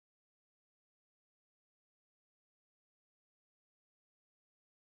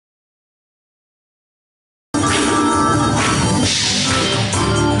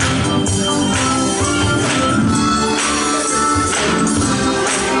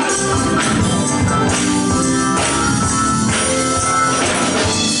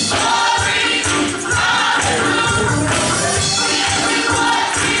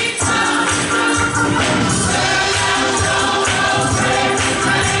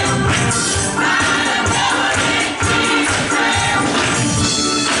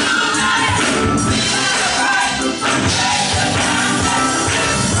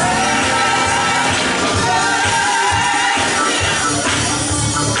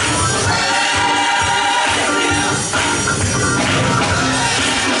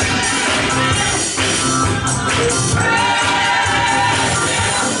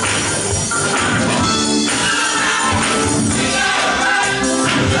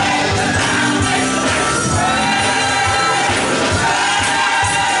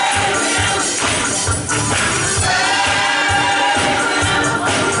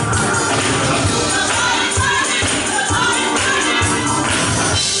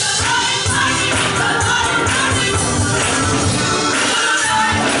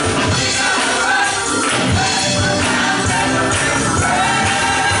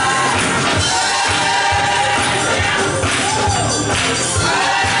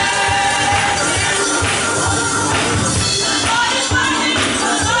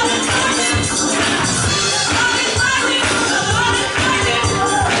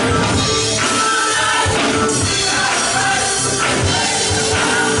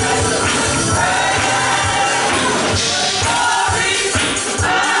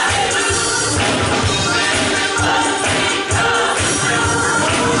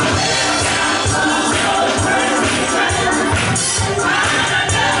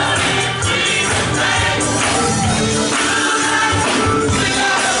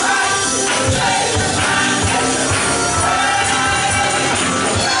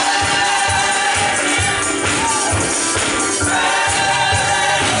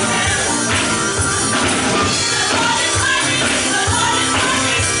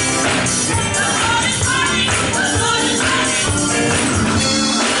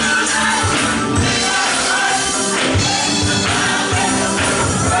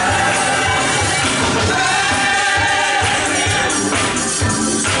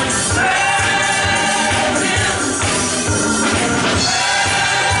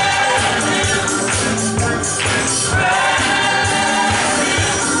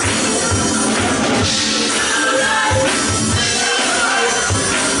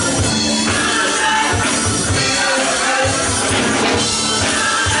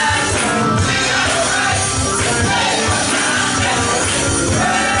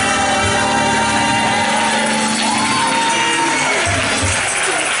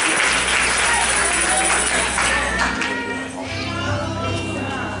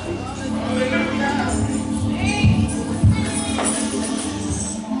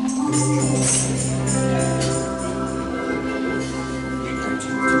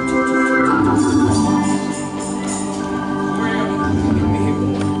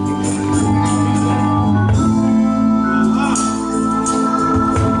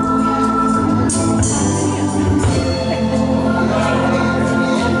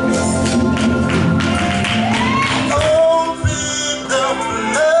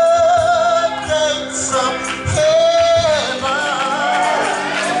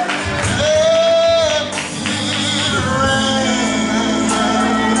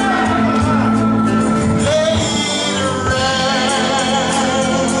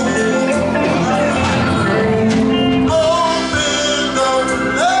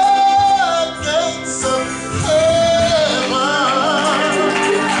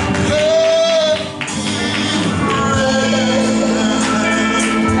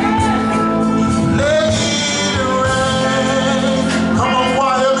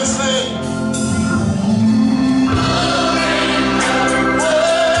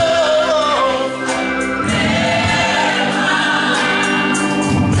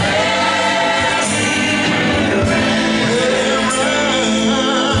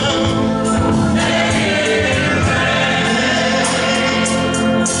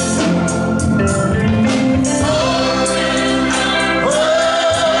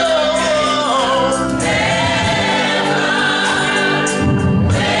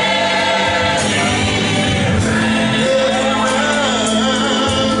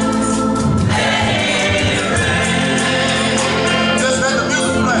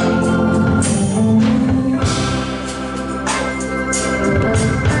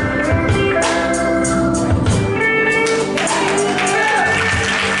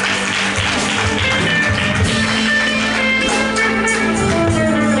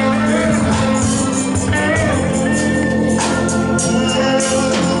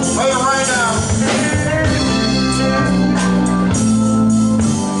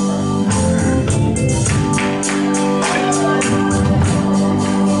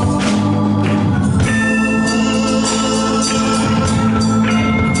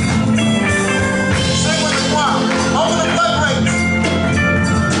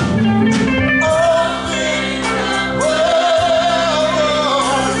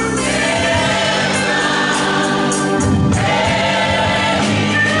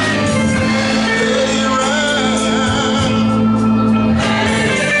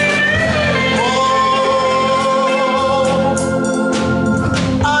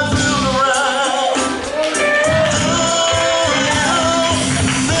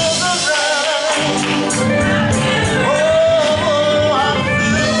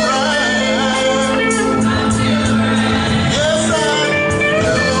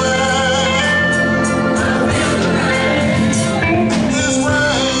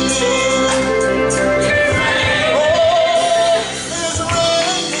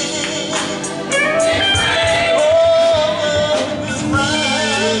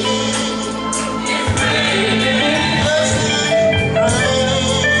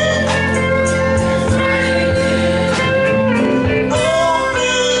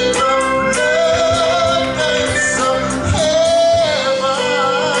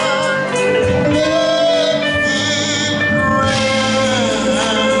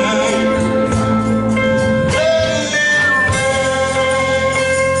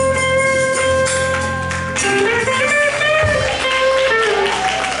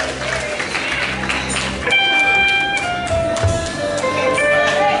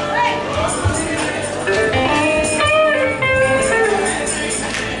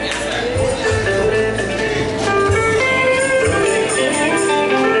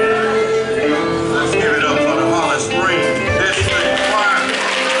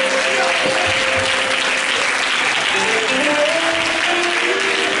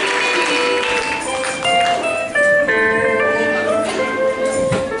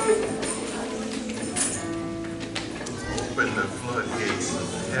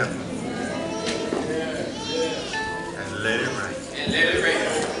heaven. And let it rain. And let it rain.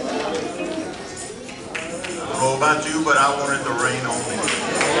 I don't know about you, but I want it to rain on me.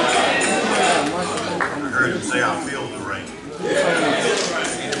 I heard him say, I feel the rain.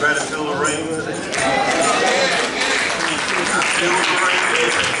 Anybody feel the rain today? I feel the rain today.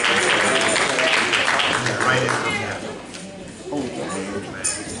 It's raining from heaven. Amen.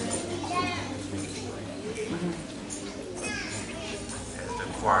 As the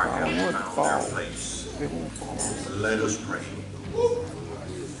choir has found their place, let us pray.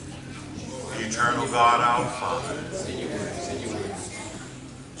 Eternal God, our Father,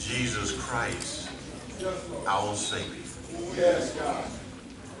 Jesus Christ, our Savior.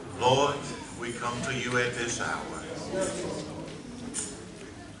 Lord, we come to you at this hour.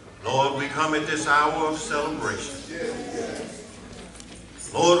 Lord, we come at this hour of celebration.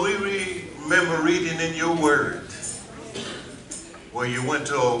 Lord, we remember reading in your word where you went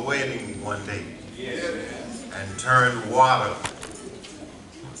to a wedding one day and turned water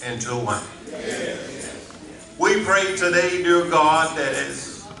into wine. We pray today, dear God, that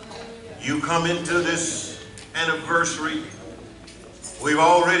as you come into this anniversary, we've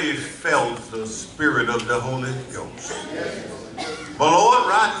already felt the Spirit of the Holy Ghost. But Lord,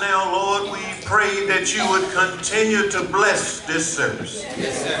 right now, Lord, we pray that you would continue to bless this service.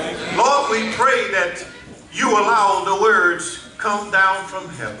 Lord, we pray that you allow the words come down from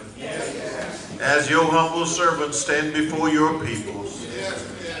heaven as your humble servants stand before your peoples.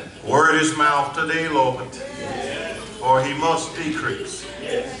 Word his mouth today, Lord, for he must decrease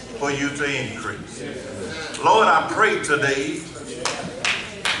for you to increase. Lord, I pray today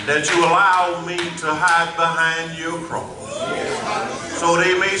that you allow me to hide behind your cross so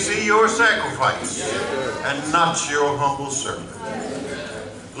they may see your sacrifice and not your humble servant.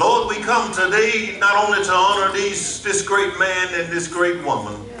 Lord, we come today not only to honor this great man and this great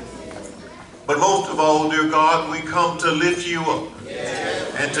woman, but most of all, dear God, we come to lift you up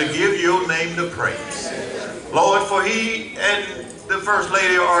and to give your name the praise. Lord, for he and the First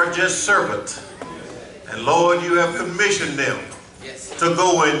Lady are just servants. And Lord, you have commissioned them to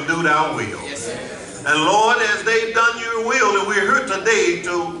go and do thy will. And Lord, as they've done your will, and we're here today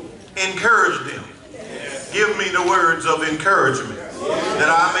to encourage them, give me the words of encouragement that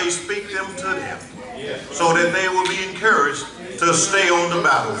I may speak them to them so that they will be encouraged to stay on the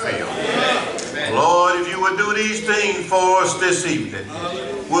battlefield. Lord, if you would do these things for us this evening,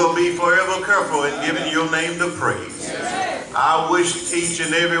 we'll be forever careful in giving your name the praise. I wish each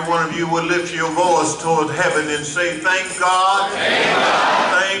and every one of you would lift your voice toward heaven and say, thank God,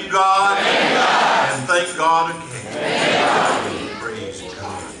 thank God, and thank God again. Praise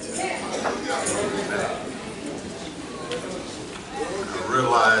God. I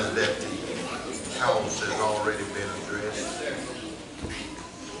realize that the house has already been addressed.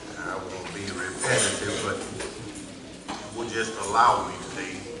 I won't be repetitive, but will just allow me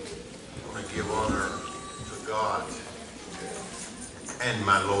today. I want to give honor to God and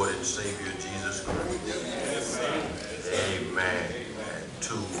my Lord and Savior, Jesus Christ. Amen. And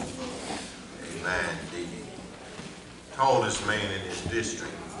to, amen, the tallest man in his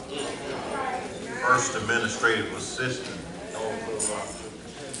district, first administrative assistant,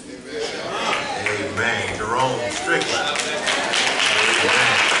 amen, Jerome Strickland.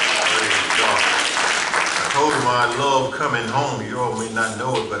 Amen. Praise God. I told him I love coming home. You all may not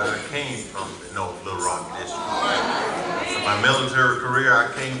know it, but I came from the North Little Rock district. My military career,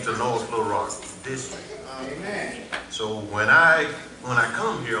 I came to North Little Rock district. So when I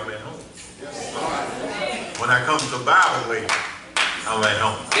come here, I'm at home. When I come to Bibleway, I'm at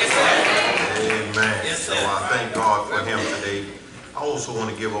home. Amen. So I thank God for him today. I also want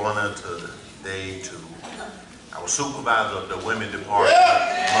to give honor today to our supervisor of the women department.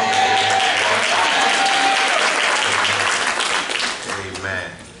 Amen.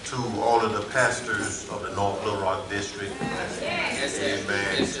 To all of the pastors of the North Little Rock district.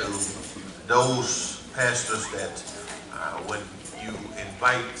 Amen. To those pastors that when you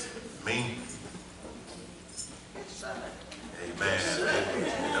invite me, amen.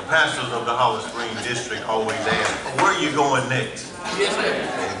 The pastors of the Holly Springs district always ask, where are you going next?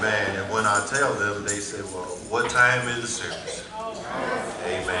 Amen. And when I tell them, they say, well, what time is the service?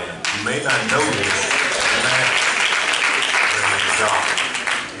 Amen. You may not know this. Amen. Praise God.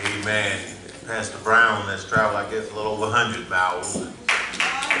 Amen. Pastor Brown has traveled, I guess, a little over 100 miles. Amen.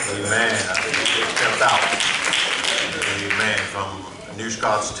 I think he just stepped out. Amen. From New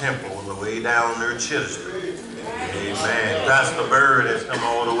Scott's Temple all the way down near Chittersburg. Amen. Pastor Bird has come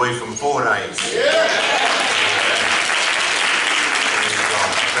all the way from Fordyce.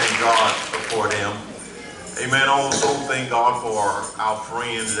 Thank God for them. Amen. Also, thank God for our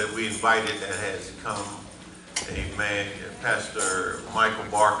friends that we invited that has come. Amen. Pastor Michael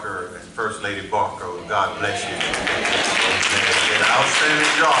Barker and First Lady Barker, God bless you. Amen. Did an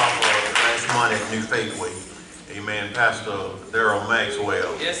outstanding job last month at New Faithway. Amen. Pastor Daryl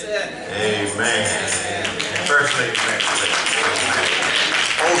Maxwell. Yes, sir. Amen. And First Lady Maxwell. Amen.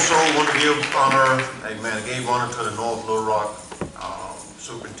 Also, want to give honor, amen, I gave honor to the North Little Rock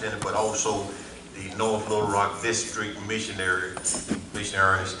superintendent, but also the North Little Rock District Missionary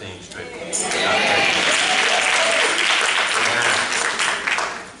Ernestine Street.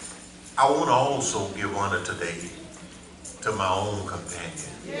 I want to also give honor today to my own companion.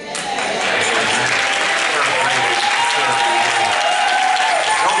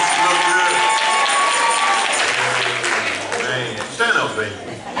 Don't she look good? Man, stand up, baby.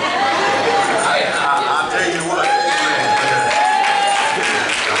 I'll tell you what,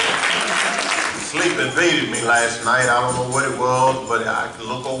 sleep invaded me last night. I don't know what it was, but I can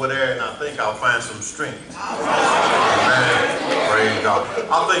look over there and I think I'll find some strength. Amen. Praise God.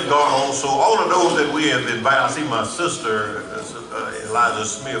 I thank God also, all of those that we have invited. I see my sister, Eliza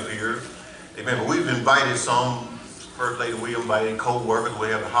Smith here. Amen. But we've invited some. First Lady, we invited co-workers. We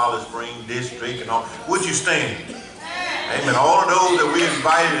have the Holly Spring District and all. Would you stand? Amen. All of those that we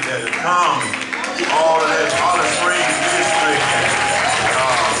invited that have come, all of that Holly Spring District.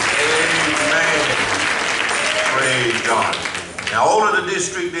 Amen. Praise God. Now, all of the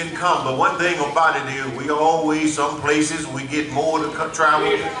district didn't come, but one thing about it is we always, some places we get more to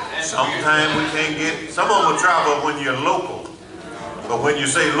travel. Sometimes we can't get, some of them will travel when you're local. But when you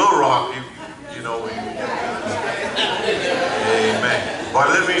say Little Rock, you know. Amen. But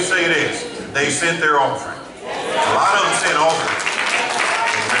let me say this. They sent their offering. A lot of them sent offerings.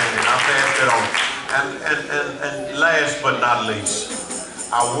 Amen. And I passed it on. And last but not least,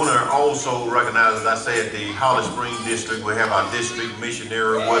 I want to also recognize, as I said, the Holly Spring District. We have our district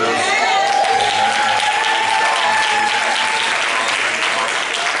missionary with us.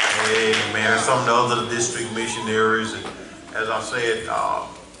 Amen. And some of the other district missionaries. And as I said,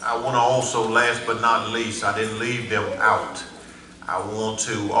 I want to also, last but not least, I didn't leave them out. I want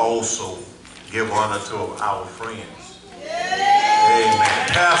to also give honor to our friends. Amen.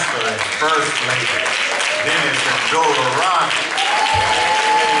 Pastor and First Lady Dennis and Dora Rodgers.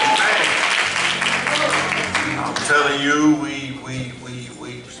 I'm telling you,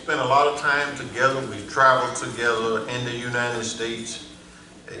 we spent a lot of time together. We traveled together in the United States.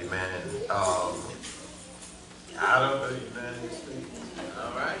 Amen. Out of the United States.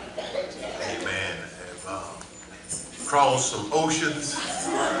 All right. Amen. Have crossed some oceans.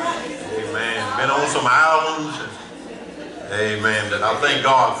 Amen. Been on some islands. Amen. That I thank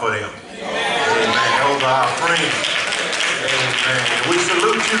God for them. Amen. Those are our friends. Amen. And we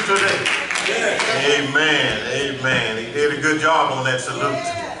salute you today. Amen. Amen. He did a good job on that salute.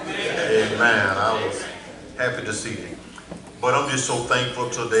 Amen. I was happy to see him. But I'm just so thankful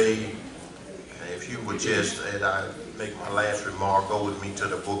today. If you would just, as I make my last remark, go with me to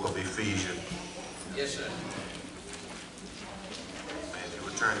the book of Ephesians. Yes, sir. And you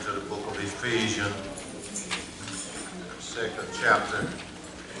would turn to the book of Ephesians, 2nd chapter.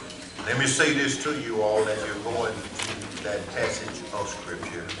 Let me say this to you all as you're going to that passage of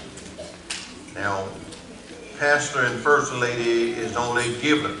Scripture. Now, Pastor and First Lady is only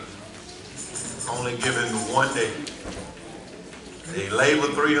given one day. They labor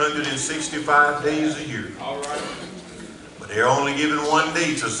 365 days a year. All right. But they're only given one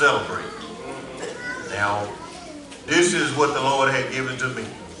day to celebrate. Now, this is what the Lord had given to me.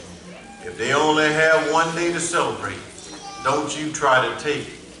 If they only have one day to celebrate, don't you try to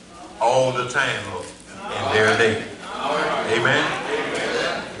take all the time in their day. Amen.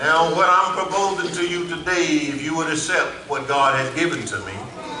 Now, what I'm proposing to you today, if you would accept what God has given to me,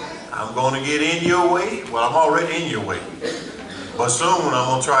 I'm going to get in your way. Well, I'm already in your way. But soon I'm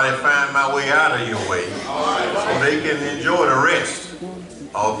going to try to find my way out of your way so they can enjoy the rest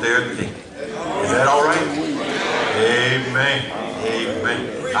of their day. Is that all right? Amen.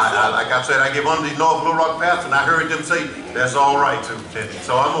 Amen. Like I said, I give under the North Little Rock pastor, and I heard them say, that's all right, Superintendent.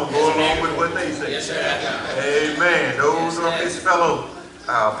 So I'm going to go along with what they say. Yes, sir. Amen. Those are his fellow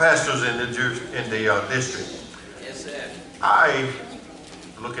pastors in the district. Yes, sir. I,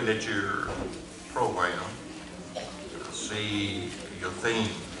 looking at your program, see your theme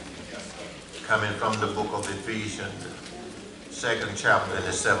coming from the book of Ephesians, 2nd chapter and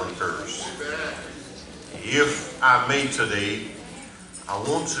the 7th verse. If I may today, I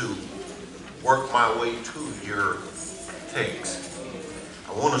want to work my way to your text.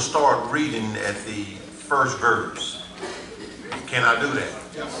 I want to start reading at the first verse. Can I do that?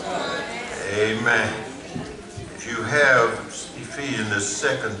 Amen. If you have Ephesians, the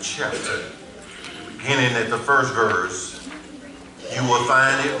 2nd chapter, beginning at the 1st verse, you will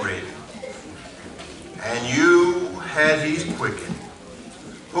find it written. And you had he quickened,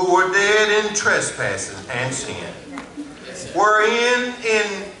 who were dead in trespassing and sin, wherein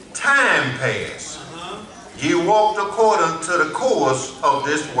in time past ye walked according to the course of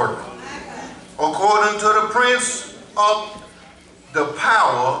this world, according to the prince of the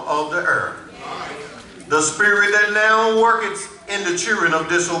power of the earth, the spirit that now worketh in the children of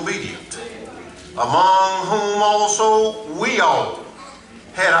disobedience, among whom also we all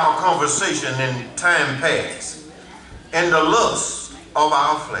had our conversation in time past, in the lusts of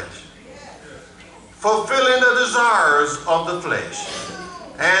our flesh, fulfilling the desires of the flesh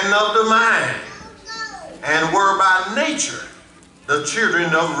and of the mind, and were by nature the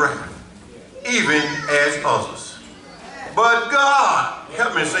children of wrath, even as others. But God,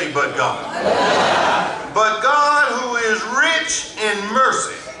 help me say, but God. But God, who is rich in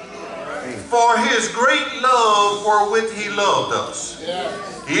mercy, for his great love wherewith he loved us,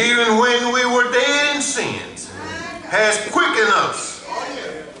 even when we were dead in sins, has quickened us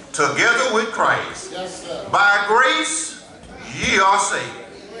together with Christ. By grace ye are saved,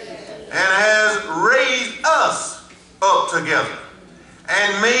 and has raised us up together,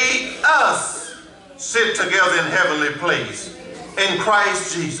 and made us sit together in heavenly place in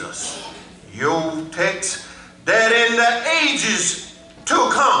Christ Jesus. Your text, that in the ages to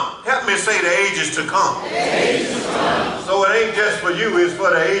come. Help me say the ages to come. So it ain't just for you, it's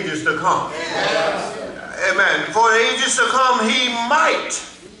for the ages to come. Amen. For the ages to come, he might,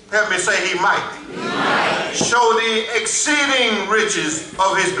 help me say he might, show the exceeding riches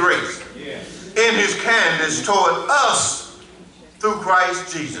of his grace in his kindness toward us through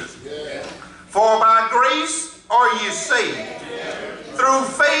Christ Jesus. For by grace are ye saved, through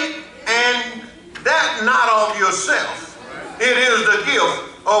faith, and that not of yourself. It is the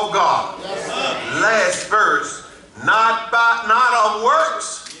gift of God. Last verse, not of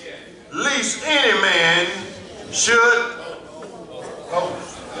works, lest any man should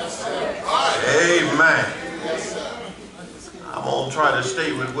boast. Amen. I'm going to try to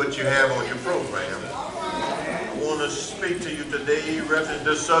stay with what you have on your program. I want to speak to you today, reference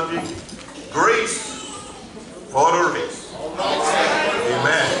the subject, grace for the race.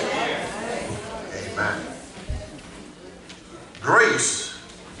 Amen. Amen. Grace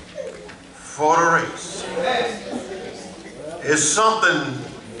for the race is something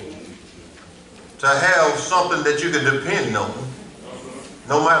to have, something that you can depend on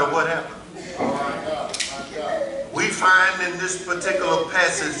no matter what happens. We find in this particular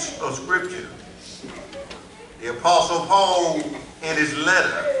passage of scripture the Apostle Paul in his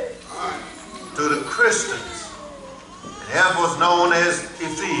letter to the Christians, and that was known as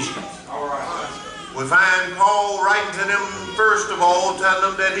Ephesians. We find Paul writing to them, first of all, telling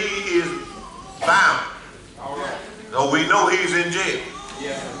them that he is bound. So we know he's in jail.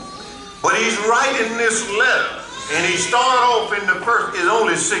 But he's writing this letter, and he started off in the first, it's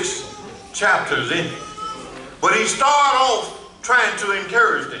only 6 chapters in it. But he started off trying to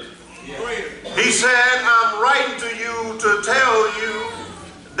encourage them. He said, I'm writing to you to tell you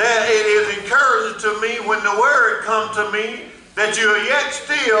that it is encouraging to me when the word comes to me that you're yet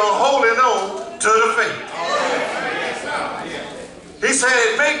still holding on to the faith. He said,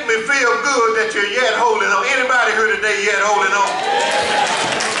 it makes me feel good that you're yet holding on. Anybody here today yet holding on?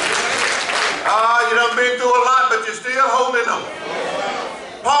 You done been through a lot, but you're still holding on.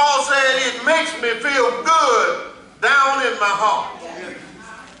 Paul said, it makes me feel good down in my heart.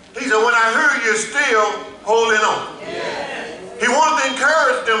 He said, when I hear you're still holding on. He wanted to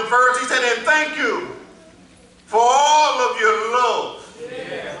encourage them first. He said, and thank you for all of your love,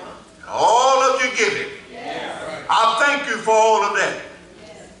 all of your giving. I thank you for all of that.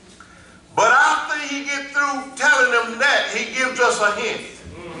 But after he gets through telling them that, he gives us a hint.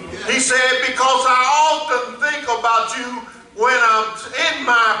 He said, because I often think about you when I'm in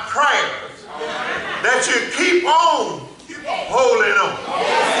my prayers, that you keep on holding on.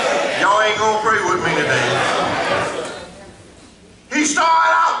 Y'all ain't gonna pray with me today. He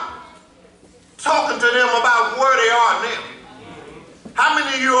started out talking to them about where they are now. How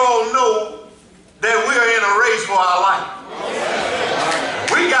many of you all know that we are in a race for our life?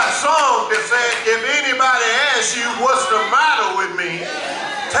 We got songs that said, if anybody asks you what's the matter with me,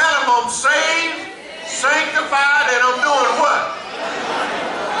 tell them I'm saved, sanctified, and I'm doing what?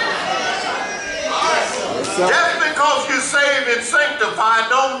 Just because you're saved and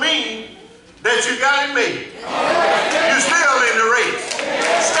sanctified don't mean that you got it made. You're still in the race.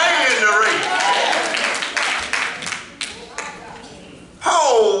 Stay in the race.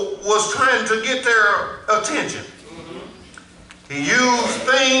 Paul was trying to get their attention. He used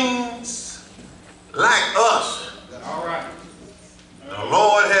things like us. All right. The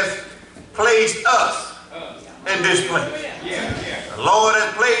Lord has placed us in this place. The Lord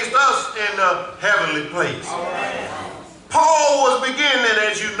has placed us in the heavenly place. Paul was beginning,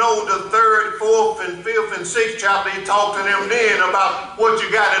 as you know, the 3rd, 4th, and 5th, and 6th chapter. He talked to them then about what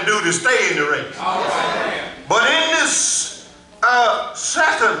you got to do to stay in the race. But in this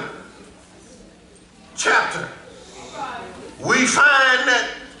 2nd chapter, we find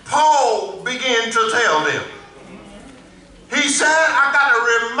that Paul began to tell them. He said, I got to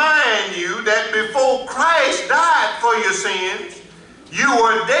remind you that before Christ died for your sins, you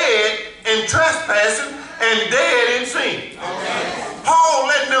were dead in trespassing and dead in sin. Paul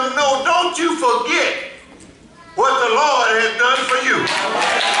letting them know, don't you forget what the Lord has done for you.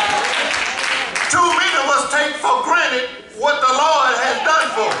 Too many of us take for granted what the Lord has done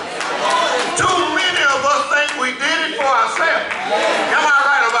for us. Too many of us think we did it for ourselves. Am I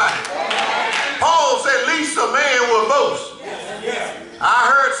right about it? Paul said, least a man will boast. I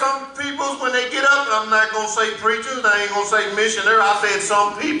heard some people when they get up, I'm not going to say preachers, I ain't going to say missionary, I said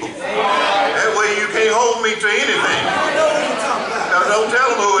some people. That way you can't hold me to anything. Now, don't tell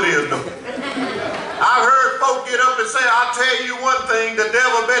them who it is, though. I've heard folk get up and say, I'll tell you one thing, the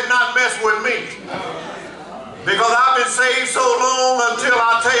devil better not mess with me. Because I've been saved so long until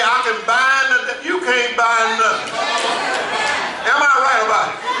I tell you, I can bind the you can't bind nothing. Am I right about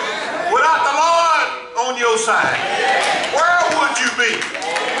it? Without the Lord on your side, where would you be?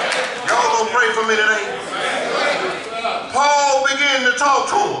 Y'all gonna pray for me today? Paul began to talk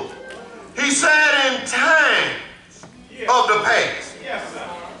to him. He said in times of the past,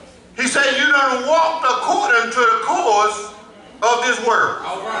 he said you done walked according to the course of this world.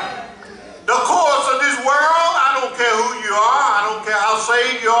 The course of this world, I don't care who you are, I don't care how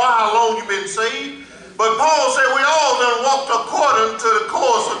saved you are, how long you've been saved, but Paul said we all done walked according to the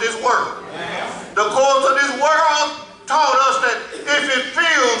course of this world. The course of this world taught us that if it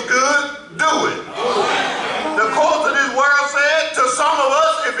feels good, do it. The course of this world said to some of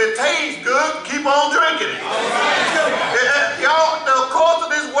us, if it tastes good, keep on drinking it. Y'all, the course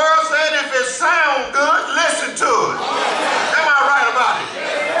of this world said if it sounds good, listen to it. Am I right about it?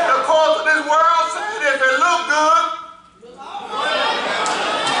 The course of this world said if it look good,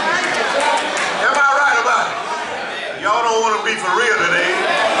 am I right about it? Y'all don't want to be for real today.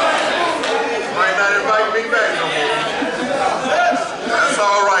 Might not invite me back no more. That's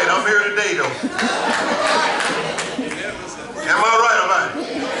all right. I'm here today, though. Am I right about it?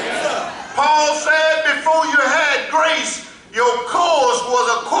 Paul said before you had grace, your course was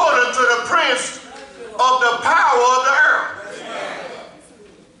according to the prince of the power of the earth.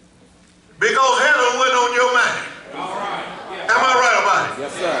 Because heaven went on your mind. Am I right about it?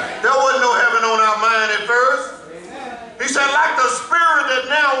 Yes, sir. There wasn't no heaven on our mind at first. He said, like the spirit that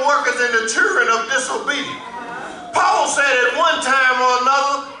now worketh in the children of disobedience. Paul said at one time or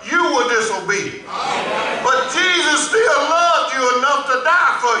another, you were disobedient. But Jesus still loved you enough to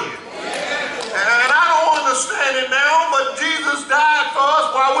die for you. And I don't understand it now, but Jesus died for us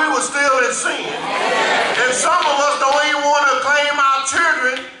while we were still in sin. And some of us don't even want to claim our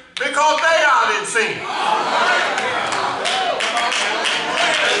children because they are in sin.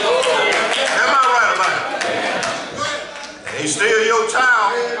 Am I right about it? He's still your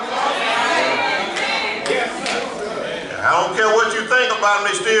child. I don't care what you think about him,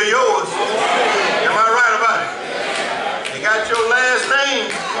 he's still yours. Am I right about it? He got your last name.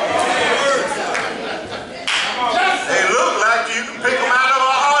 They look like you can pick them out of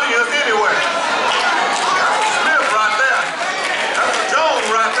our audience anywhere. That's a Smith right there. That's a Jones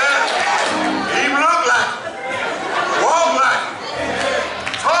right there. He look like them. Walk like them.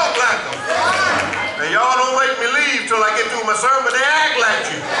 Talk like them. And y'all don't make me leave till I get through my sermon, but they act like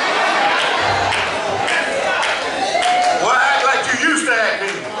you. Well, act like you used to act,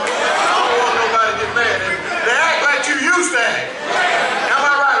 then. I don't want nobody to get mad. They act like you used to act. Am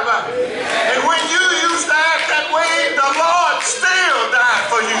I right about it? And when you used to act that way, the Lord still died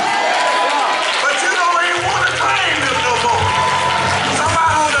for you. But you don't even want to claim him no more. Somebody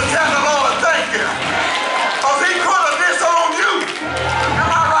ought to tell the Lord, thank you. Because he could have disowned you. Am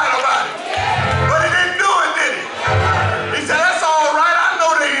I right about it? But he didn't do it, did he? He said, that's all right. I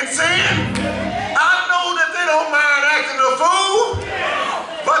know they ain't sin. I know that they don't mind acting a fool.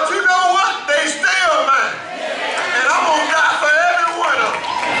 But you know what? They still mine. And I'm going to die for every one of them.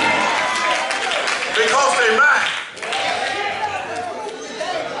 Because they mine.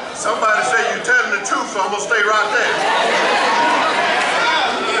 Somebody say you're telling the truth, so I'm going to stay right there.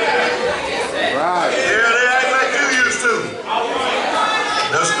 Right. Yeah, they act like you used to.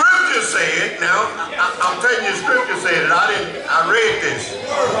 The scripture said, now, I'm telling you, the scripture said it. I read this.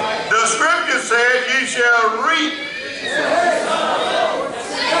 The scripture said, ye shall reap.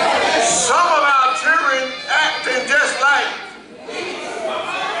 Some of our children acting just like.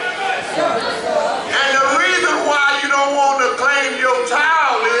 And the reason why you don't want to claim your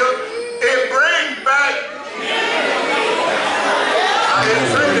child is, it brings back. I didn't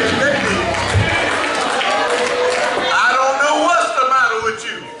say this, did I? I don't know what's the matter with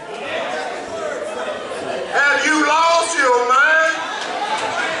you. Have you lost your mind?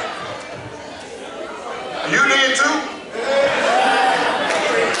 You did too?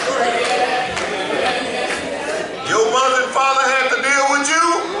 Your mother and father had to deal with you?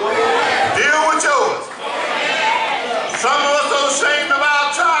 Deal with yours. Some of us are ashamed of our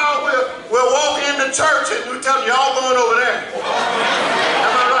child. We'll walk into church and we tell them, y'all going over there.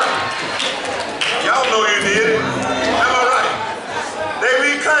 Am I right? Y'all know you did it. Am I right? They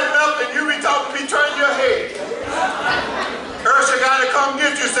be cutting up and you be talking, be turning your head. Ursula got to come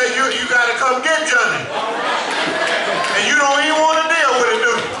get you, say you got to come get Johnny. And you don't even want to deal with it,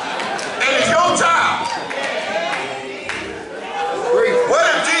 do you? And it's your child. What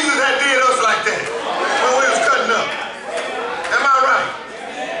if Jesus had did us like that when we was cutting up? Am I right?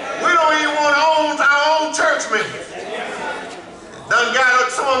 We don't even want to own our own church members.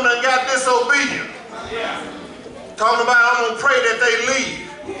 Some of them done got disobedient. Talking about I'm going to pray that they leave.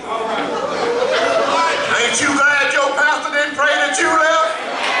 Ain't you glad your pastor didn't pray that you left?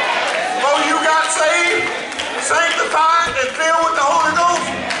 Before you got saved, sanctified, and filled with the Holy Ghost?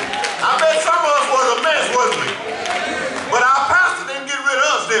 I bet some of us was a mess, wasn't we? But our pastor didn't get rid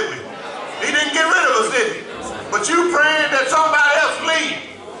of us, did we? He didn't get rid of us, did he? But you praying that somebody else leave.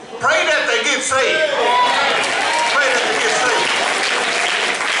 Pray that they get saved. Pray that they get saved.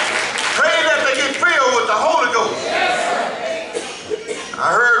 Pray that they get filled with the Holy Ghost.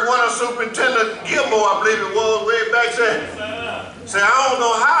 I heard one of Superintendent Gilmore, I believe it was, way back then, say, I don't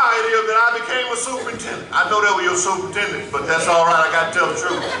know how it is that I became a superintendent. I know that was your superintendent, but that's all right, I got to tell the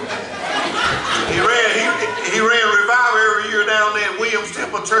truth. He ran revival every year down there at Williams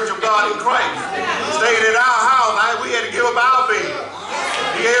Temple Church of God in Christ. Stayed at our house. We had to give up our bed.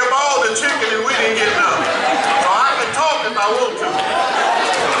 He gave up all the chicken and we didn't get none. So I can talk if I want to.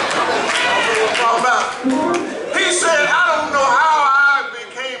 He said, I don't know how I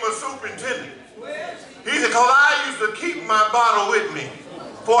became a superintendent. He said, because I used to keep my bottle with me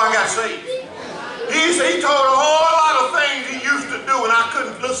before I got saved. He told a whole lot of things he used to do and I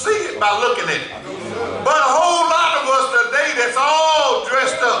couldn't see it by looking at it. But a whole lot of us today that's all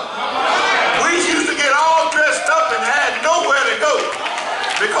dressed up. We used to get all dressed up and had nowhere to go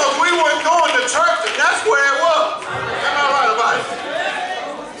because we weren't going to church and that's where it was. Am I right about it?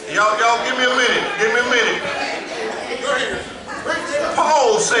 Y'all give me a minute. Give me a minute.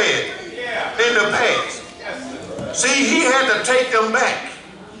 Paul said in the past, see, he had to take them back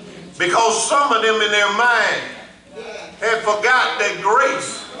because some of them in their mind had forgot that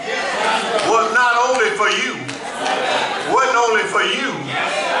grace was not only for you, wasn't only for you,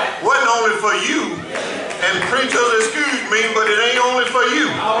 and preachers, excuse me, but it ain't only for you.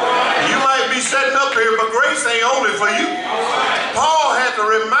 You might be sitting up here, but grace ain't only for you. Paul had to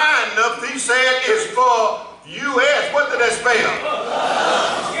remind us, he said it's for U.S. What did that spell?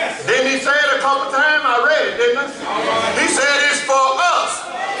 Didn't he say it a couple times? I read it, didn't I? He said it's for us.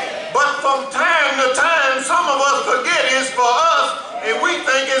 But from time to time, some of us forget it's for us, and we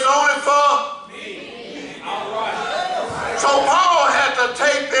think it's only for me. So Paul had to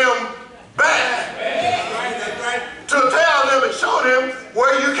take them back to tell them and show them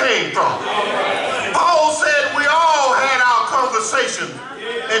where you came from. Paul said we all had our conversation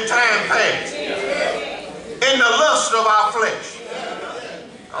in time past, in the lust of our flesh.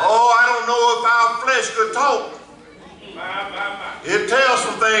 Oh, I don't know if our flesh could talk. It'd tell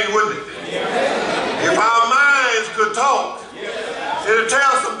some things, wouldn't it? If our minds could talk, it'd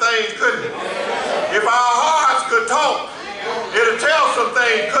tell some things, couldn't it? If our hearts could talk, it'd tell some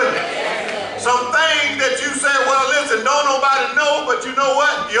things, couldn't it? Some things that you say, well, listen, don't nobody know, but you know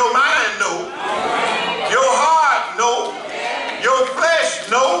what? Your mind knows. Your heart knows. Your flesh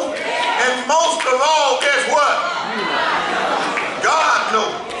knows. And most of all, guess what? God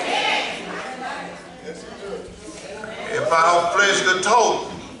knows. If our flesh could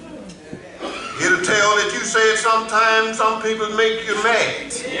talk, it'll tell that you said sometimes some people make you mad.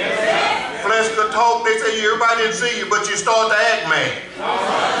 Flesh could talk, they say everybody didn't see you, but you start to act mad.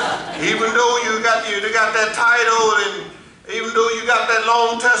 Even though you got that title, and even though you got that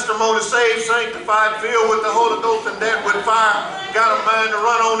long testimony, saved, sanctified, filled with the Holy Ghost and dead with fire, got a mind to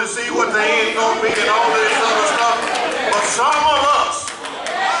run on and see what the end's going to be and all this other stuff. But some of us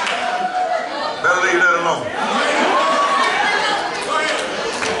Better leave that alone.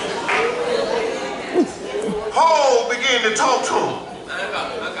 Paul began to talk to him.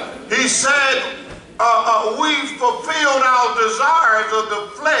 He said, we've fulfilled our desires of the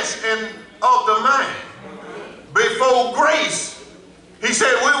flesh and of the mind. Before grace, he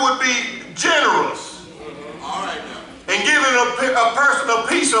said we would be generous and giving a person a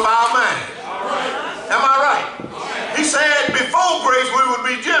piece of our mind. Am I right? He said before grace we would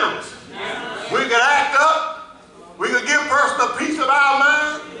be generous. We could act up, we could give a person a piece of our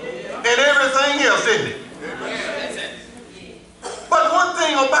mind and everything else, isn't it? But one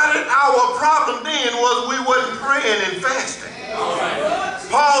thing about it, our problem then was we wasn't praying and fasting.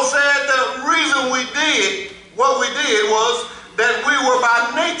 Paul said the reason we did what we did was that we were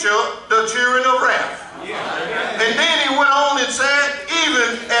by nature the children of wrath. And then he went on and said,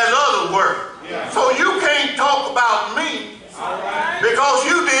 even as others were. So you can't talk about me because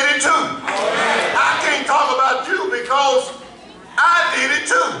you did it too. I can't talk about you because I did it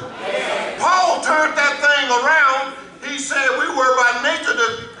too. Paul turned that thing around. He said we were by nature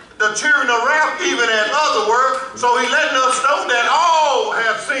the children of wrath, even as others were. So he letting us know that all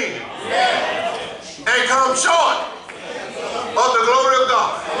have sinned and come short of the glory of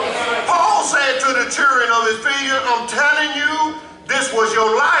God. Paul said to the children of his figure, I'm telling you, this was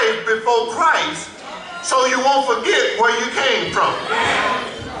your life before Christ, so you won't forget where you came from.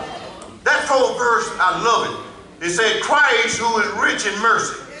 That fourth verse, I love it. It said, Christ, who is rich in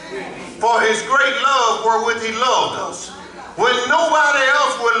mercy, for his great love wherewith he loved us. When nobody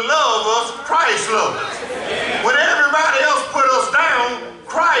else would love us, Christ loved us. When everybody else put us down,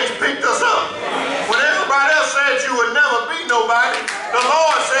 Christ picked us up. When everybody else said you would never be nobody, the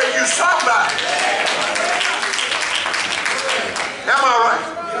Lord said you somebody. Am I right?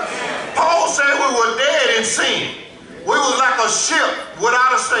 Paul said we were dead in sin. We was like a ship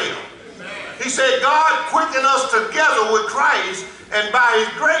without a sail. He said God quickened us together with Christ, and by his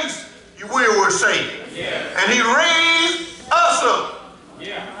grace we were saved. And he raised us up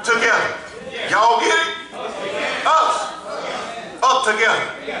together. Y'all get it? Us up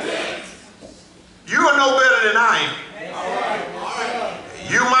together. You are no better than I am.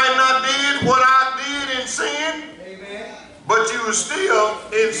 You might not did what I did in sin, but you were still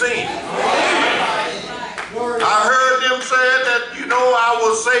in sin. I heard them say that, you know, I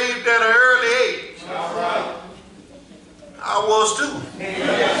was saved at an early age. I was too.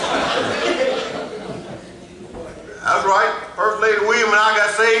 That's right. First Lady William and I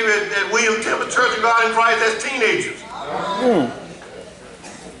got saved at William Temple Church of God in Christ as teenagers.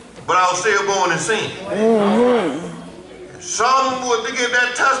 But I was still born in sin. Some would give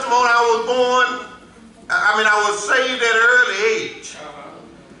that testimony I was saved at an early age.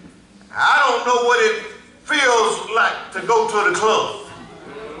 I don't know what it feels like to go to the club.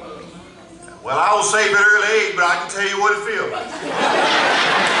 Well, I was saved at an early age, but I can tell you what it feels like.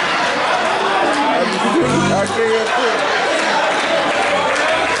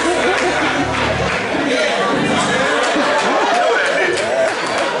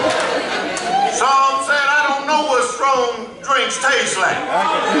 Some said, I don't know what strong drinks taste like.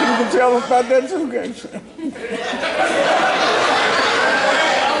 You can tell us about that too, guys.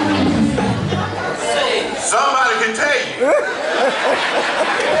 Somebody can tell you.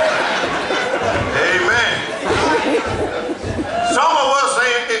 Amen. Some of us say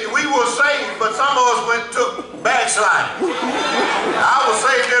we were saved, but some of us took backsliding. I was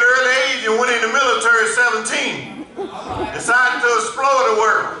saved at an early age and went in the military at 17. Decided to explore the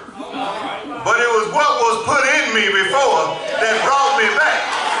world. But it was what was put in me before that brought me back.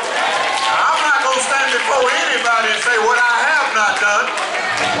 I'm not going to stand before anybody and say what I have not done,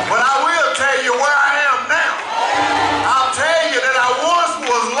 but I will tell you where I am now. I'll tell you that I once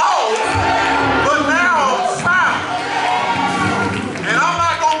was lost, but now I'm found. And I'm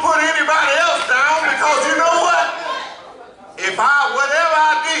not going to put anybody else down because you know what? Whatever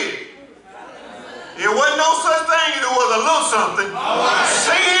I did, it wasn't no such thing as it was a little something.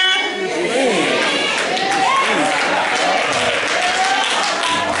 Sin.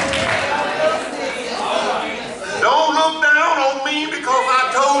 Don't look down on me because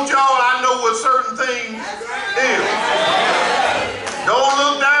I told y'all I know what certain things is. Don't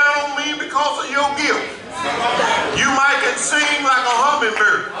look down on me because of your gift. You might can sing like a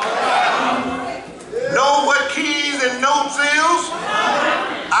hummingbird. Know what keys and notes is?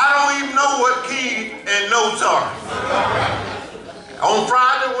 I don't even know what keys and notes are. On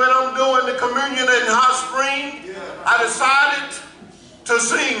Friday when I'm doing the communion in Hot Spring, I decided to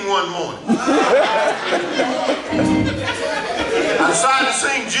sing one morning. I decided to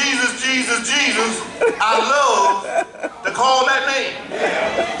sing Jesus, Jesus, Jesus. I love to call that name.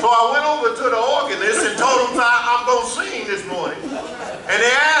 So I went over to the organist and told him I'm going to sing this morning. And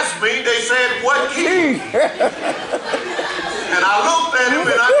they asked me, they said, what key? And I looked at him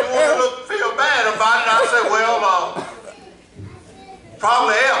and I didn't want to feel bad about it. I said, well,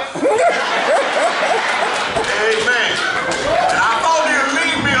 probably F. Amen. And I thought he'd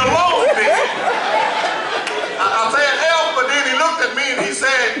leave me alone then. I said F, but then he looked at me and he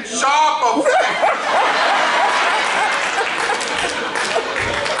said, sharp or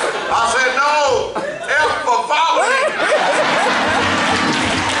I said, no, F for following.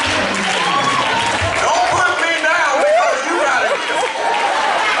 Don't put me down because you got it.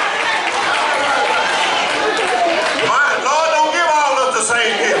 My Lord, don't give all of us the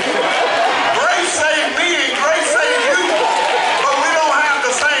same gift. Grace saved me and grace saved you, but we don't have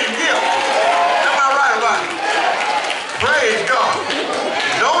the same gift. Am I right about it? Praise God.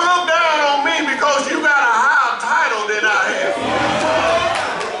 Don't look down on me because you got a higher title than I have.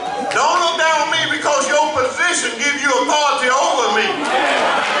 Don't look down on me because your position gives you authority over me.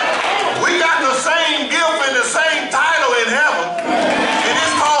 We got the same gift and the same title in heaven, and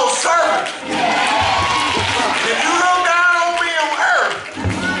it's called servant. If you look down on me on earth,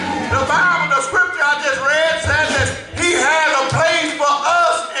 the Bible, the scripture I just read says that he has a place for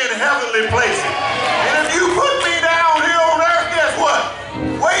us in heavenly places. And if you put me down here on earth, guess what?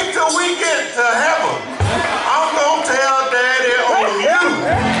 Wait till we get to heaven. I'm going to tell Daddy on you.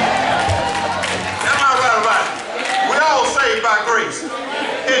 Am I right about it? We all saved by grace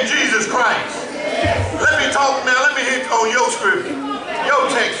in Jesus Christ. Let me talk now. Let me hit on your scripture, your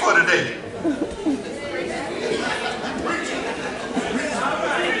text for today.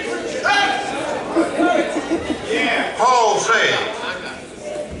 Paul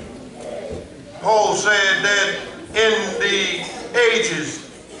said that in the ages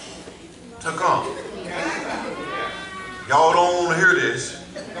to come. Y'all don't want to hear this.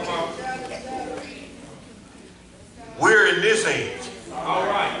 We're in this age. All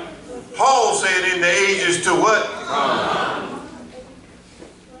right. Paul said in the ages to what?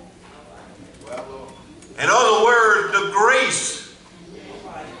 In other words, the grace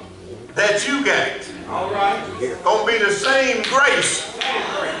that you got. All right. Gonna be the same grace.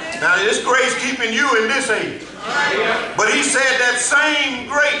 Now this grace keeping you in this age. But he said that same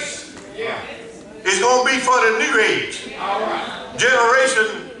grace is gonna be for the new age.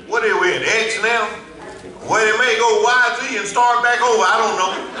 Generation, what are we in? X now? Well, it may go YZ and start back over, I don't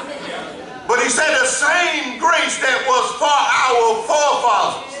know. But he said the same grace that was for our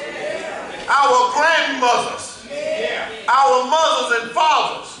forefathers, our grandmothers, our mothers and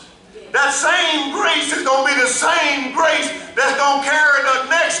fathers. That same grace is going to be the same grace that's going to carry the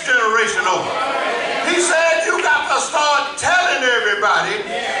next generation over. He said you got to start telling everybody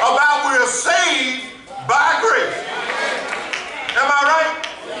about we're saved by grace. Am I right?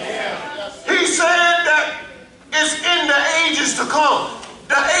 He said that it's in the ages to come.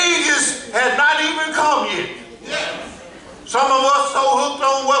 The ages have not even come yet. Some of us so hooked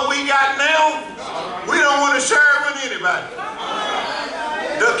on what we got now, we don't want to share it with anybody.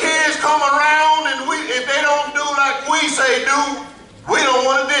 The kids come around and if they don't do like we say do, we don't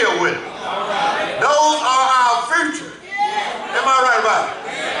want to deal with it. Those are our future. Am I right about it?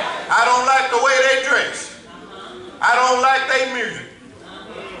 I don't like the way they dress. I don't like their music.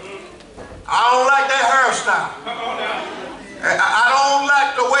 I don't like their hairstyle. I don't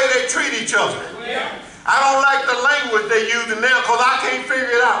like the way they treat each other. I don't like the language they using now because I can't figure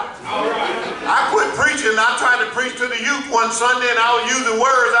it out. I quit preaching. I tried to preach to the youth one Sunday and I was using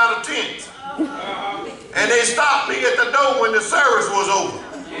words out of tents. And they stopped me at the door when the service was over.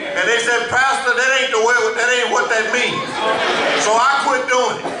 And they said, Pastor, that ain't what that means. So I quit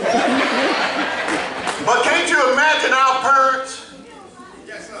doing it. But can't you imagine our parents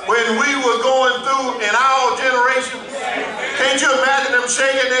when we were going through in our generation? Can't you imagine them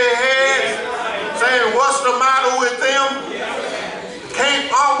shaking their heads, saying, what's the matter with them?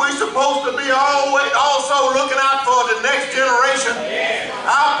 Aren't we supposed to be always also looking out for the next generation?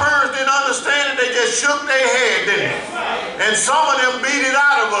 Our parents didn't understand it, they just shook their head, didn't they? And some of them beat it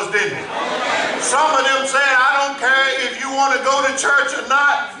out of us, didn't they? Some of them said, I don't care if you want to go to church or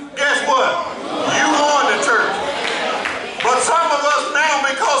not, guess what? You going to church. But some of us now,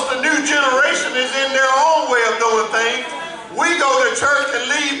 because the new generation is in their own way of doing things, we go to church and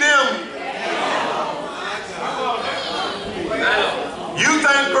leave them. You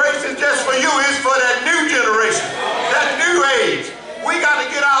think grace is just for you, it's for that new generation, that new age. We got to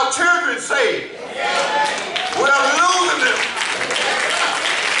get our children saved. We're losing them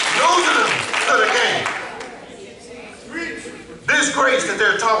to the game. This grace that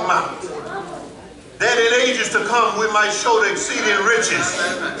they're talking about, that in ages to come we might show the exceeding riches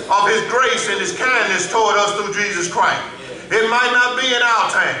of his grace and his kindness toward us through Jesus Christ. It might not be in our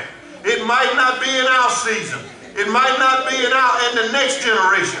time. It might not be in our season. It might not be in the next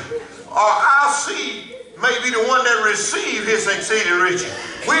generation. Or our seed may be the one that receive his exceeding riches.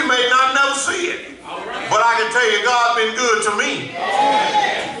 We may not never see it. But I can tell you, God's been good to me.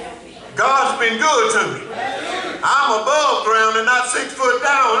 God's been good to me. I'm above ground and not 6 foot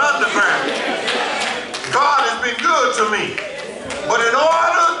down underground. God has been good to me. But in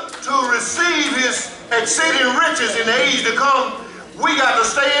order to receive his exceeding riches in the age to come, we got to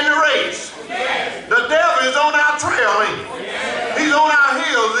stay in the race. The devil is on our trail, ain't he? He's on our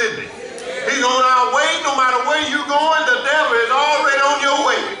heels, isn't he? He's on our way. No matter where you're going, the devil is already on your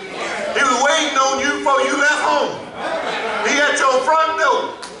way. He was waiting on you before you left home. He's at your front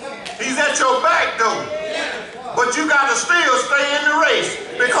door. He's at your back door. But you got to still stay in the race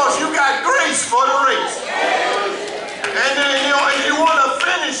because you got grace for the race. And then, if you want to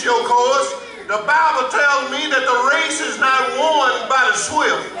finish your course, the Bible tells me that the race is not won by the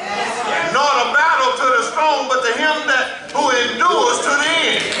swift, nor the battle to the strong, but to him who endures to the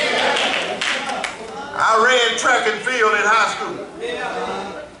end. I ran track and field in high school.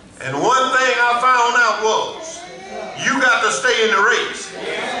 And one thing I found out was, you got to stay in the race.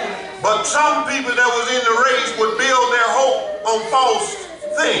 But some people that was in the race would build their hope on false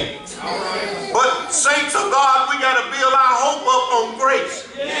things. But saints of God, we got to build our hope up on grace.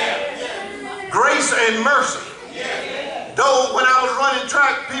 Grace and mercy. Though when I was running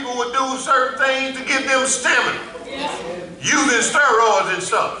track, people would do certain things to give them stamina, using steroids and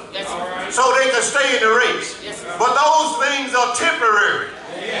stuff, so they could stay in the race. But those things are temporary,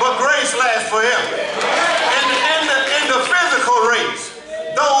 but grace lasts forever. In the physical race,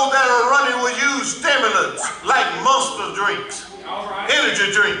 those that are running will use stimulants like Monster drinks,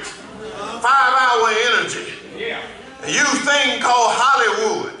 energy drinks, 5-hour energy. They use things called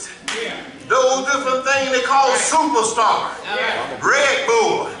Hollywood. Those different things they call Superstar, Red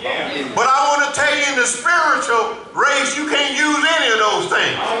Bull. But I want to tell you, in the spiritual race, you can't use any of those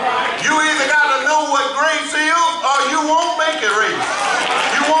things. You either got to know what grace is or you won't make it race.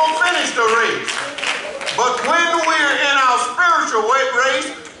 You won't finish the race. But when we're in our spiritual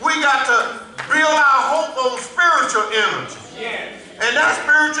race, we got to build our hope on spiritual energy. And that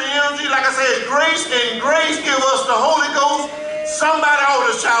spiritual energy, like I said, is grace, and grace gives us the Holy Ghost. Somebody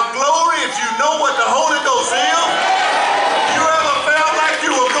ought to shout glory if you know what the Holy Ghost is. You ever felt like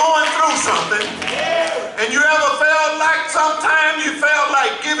you were going through something, and you ever felt like sometimes you felt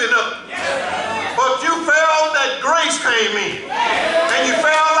like giving up, but you felt that grace came in, and you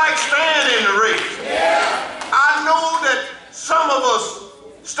felt like staying in the race. I know that some of us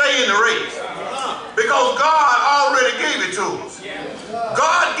stay in the race because God already gave it to us.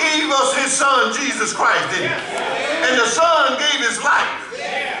 God gave us his son, Jesus Christ, didn't he? And the son gave his life.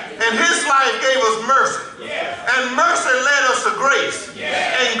 And his life gave us mercy. And mercy led us to grace.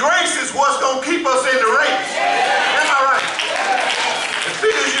 And grace is what's going to keep us in the race. Am I right?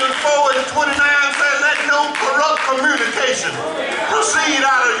 Ephesians 4:29 says, let no corrupt communication proceed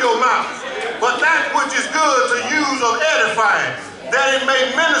out of your mouth, but that which is good to use of edifying, that it may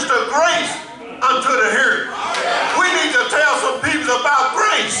minister grace unto the hearer. We need to tell some people about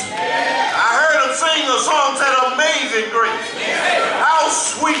grace. I heard them sing a song that Amazing Grace. How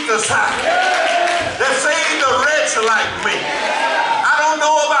sweet the sound that saved a wretch like me. I don't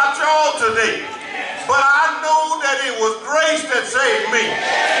know about y'all today, but I know that it was grace that saved me.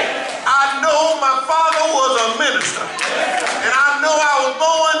 I know my father was a minister, and I know I was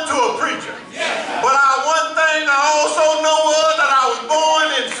born to a preacher. But one thing I also know was that I was born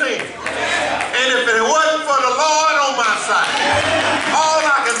in sin. And if it wasn't for the Lord on my side, all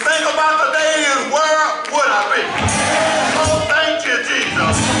I can think about today is where would I be? Oh, thank you,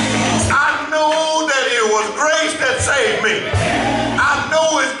 Jesus. I know that it was grace that saved me. I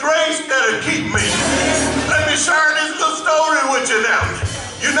know it's grace that'll keep me. Let me share this little story with you now.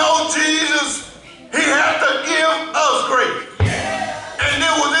 You know, Jesus, he had to give us grace. And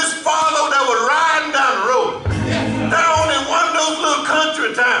there was this father that was riding down the road, down in one of those little country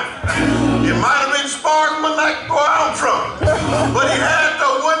towns. It might have been Sparkman, like where I'm from, but he had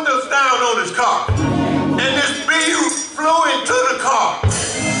the windows down on his car. And this bee flew into the car.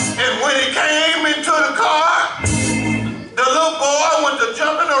 And when he came into the car, the little boy went to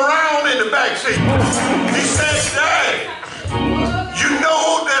jumping around in the back seat. He said, Dad, you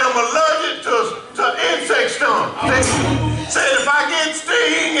know that I'm allergic to insect stings. Said if I get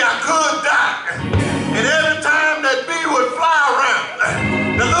sting, I could die. And every time that bee would fly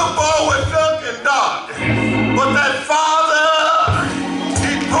around, the little boy would duck and dodge. But that father,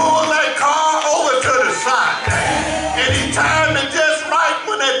 he pulled that car over to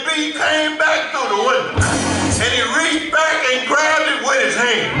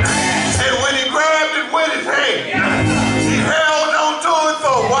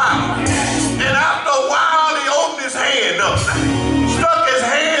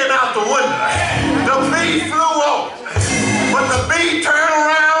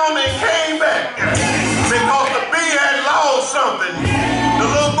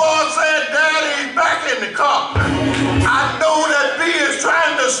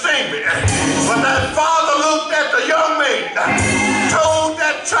baby. But that father looked at the young man, told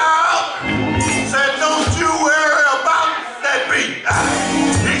that child, said, don't you worry about that beat.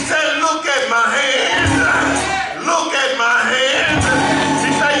 He said, look at my hands. Look at my hands. He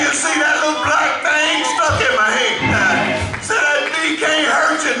said, you see that little black thing stuck in my hand? Said that beat can't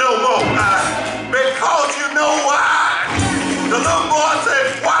hurt you no more. Because you know why? The little boy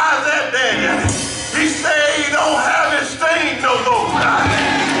said, why is that, Daddy? He said he don't have his sting no more.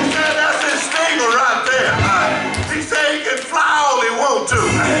 He said that's his stinger right there. He said he can fly all he want to,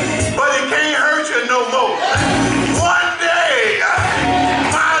 but he can't hurt you no more. One day,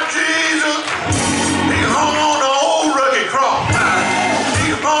 my Jesus, he hung on the old rugged cross.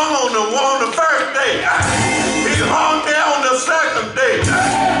 He hung on the first day. He hung there on the second day.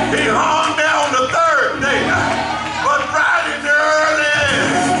 He hung there on the third day. But right in the early,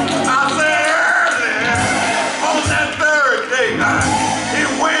 I said early, on that third day, he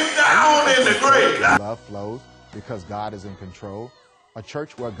went down in the grave. Love flows because God is in control. A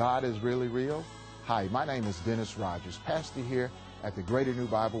church where God is really real. Hi, my name is Rodgers, pastor here at the Greater New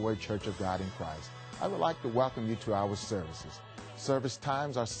Bibleway Church of God in Christ. I would like to welcome you to our services. Service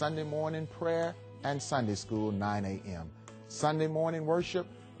times are Sunday morning prayer and Sunday school, 9 a.m. Sunday morning worship,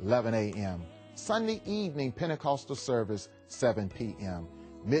 11 a.m. Sunday evening Pentecostal service, 7 p.m.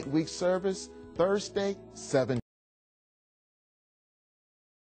 Midweek service, Thursday, 7